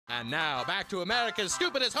And now, back to America's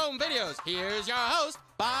stupidest home videos. Here's your host,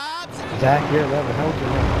 Bob. Zach, you're 11. How old are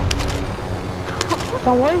you?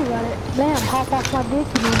 Don't worry about it. Damn, hop off my dick,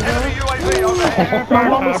 you know. Enemy UAV overhead. My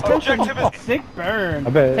mom was Objective is Sick burn. I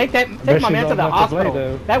bet. Take my man to the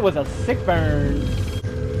hospital. That was a sick burn.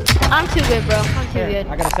 I'm too good, bro. I'm too good.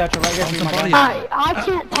 I got a satchel right here for you, my guy. I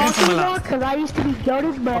can't talk anymore because I used to be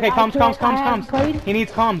goated, but Okay, comms. played. He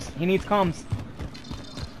needs comms.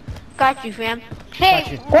 Got you, fam.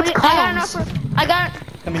 Hey, What's I got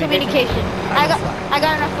communication. I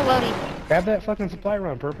got enough for loading. Grab that fucking supply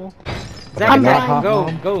run, Purple. Zach I'm attack.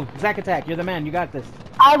 fine. Go. Zach attack. You're the man. You got this.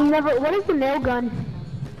 I've never. What is the nail gun?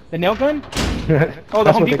 The nail gun? Oh,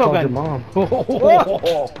 the That's Home what they Depot called gun. your mom.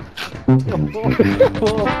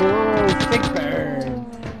 Sick burn.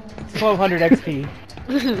 1200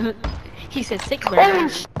 XP. He said sick burn.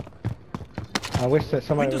 I wish that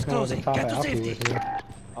somebody was going to the top of Alfie with me.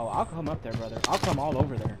 Oh, I'll come up there, brother. I'll come all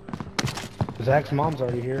over there. Zach's mom's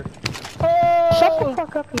already here. Shut the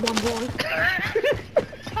fuck up, you dumb boy.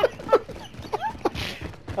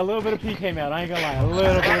 A little bit of pee came out. I ain't gonna lie. A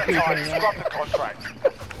little bit of pee came out. Scrub the contract.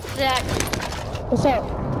 Zach, what's up?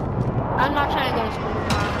 I'm not trying to go to school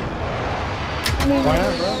tomorrow. I mean, Why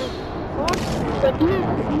not, bro? but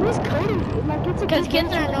dude, he's coding. Like, it's because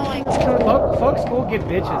kids are annoying. Fuck school, get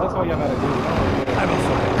bitches. That's all y'all gotta do.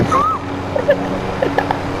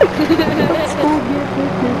 School, get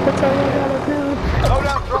bitches. That's all y'all gotta do. Hold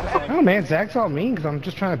out, drop heavy. Oh man, Zach's all mean because I'm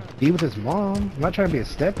just trying to be with his mom. I'm not trying to be a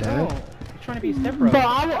stepdad. No, you're trying to be a stepbro. But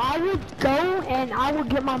I would go and I would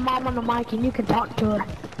get my mom on the mic and you can talk to her.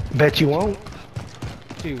 Bet you won't.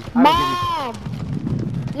 Dude, Mom!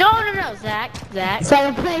 No, Zach.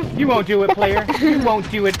 Same thing. you won't do it, player. You won't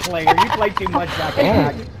do it, player. You play too much, Zach.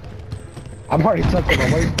 Oh. I'm already tucked in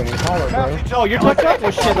my waistband. Holler, bro. Oh, you're tucked up?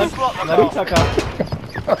 Well, shit, let me tuck up.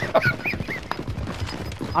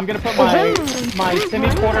 I'm gonna put my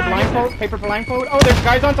semi-quarter blindfold, paper blindfold. Oh, there's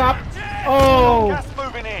guys on top. Oh, Gas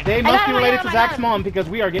moving in. they must be related to Zach's mom because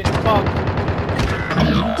we are getting fucked.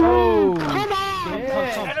 Oh, Come on!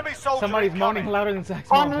 shit. Enemy soldier Somebody's moaning incoming. louder than Zach's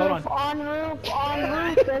mom. Hold on. On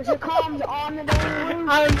roof. There's a comms on the damn roof.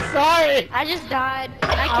 I'm sorry. I just died.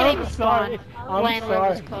 I can't even sorry. spawn. I'm Landlord sorry.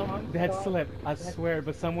 was close. That slipped. I swear,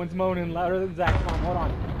 but someone's moaning louder than Zach's mom. Hold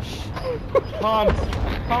on.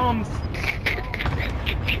 Comms.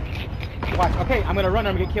 Watch. Okay, I'm gonna run.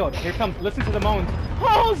 I'm gonna get killed. Here it comes. Listen to the moans.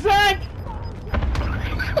 Oh, Zach!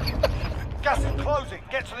 Gas is closing.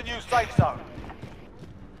 Get to the new safe zone.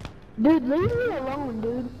 Dude, leave me alone,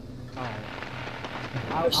 dude.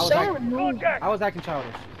 I was acting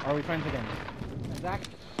childish. Are we friends again? Zach?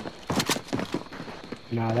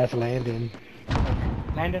 Nah, that's Landon.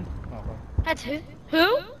 Landon? Oh, okay. That's who?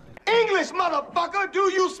 Who? English, motherfucker. Do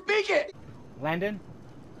you speak it? Landon?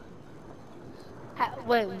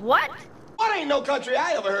 Wait, what? What ain't no country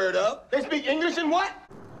I ever heard of? They speak English and what?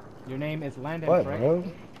 Your name is Landon, What, correct? bro?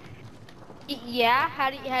 Yeah, how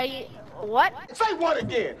do you, what? Say what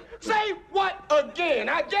again? Say what again?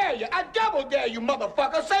 I dare you. I double dare you,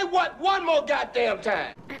 motherfucker. Say what one more goddamn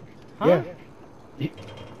time. Huh?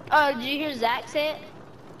 Yeah. Did you hear Zach say it?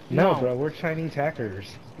 No, No. bro, we're Chinese hackers.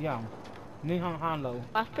 Yeah. Nihon Hanlo.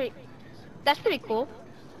 That's pretty cool.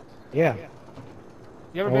 Yeah.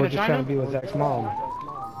 You ever Or been we're to just China? trying to be with Zach's mom.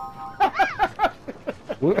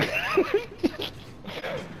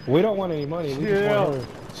 We don't want any money. We just want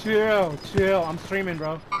her. Chill. I'm streaming,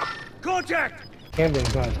 bro. Contact.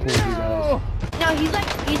 Camden's not as cool as you guys. No, he's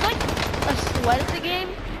like a sweat at the game.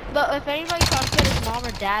 But if anybody talks about his mom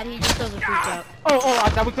or dad, he just doesn't freak out. Oh, I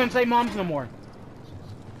thought we couldn't say moms no more.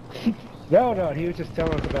 No, he was just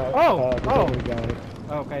telling us about the other guy.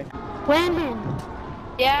 Okay. Landon.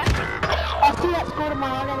 Yeah? I'll see you at school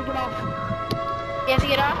tomorrow. I gotta get off. You have to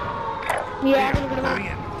get off? Yeah, I gotta get off.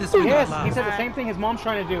 Yes, he said the same thing his mom's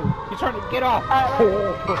trying to do. He's trying to get off.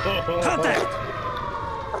 Contact.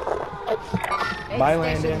 Bye,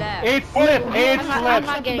 Landon. It slipped. I'm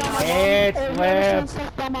not getting off. It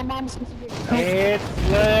slipped. It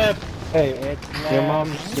slipped. Hey, It's your left. mom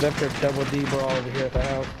left her double D bra over here at the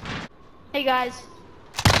house. Hey guys,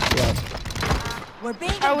 Yeah. We're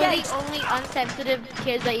being are we engaged. the only unsensitive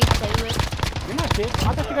kids that you play with? You're not kids.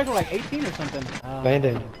 I thought you guys were like 18 or something.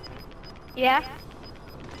 Landon, Yeah?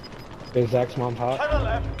 is Zach's mom hot? To the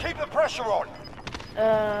left. Keep the pressure on.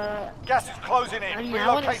 Gas is closing in. I mean,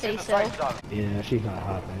 I wouldn't say Relocating the so. safe zone. Yeah, she's not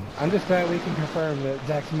hot, man. I'm just glad we can confirm that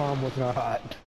Zach's mom was not hot.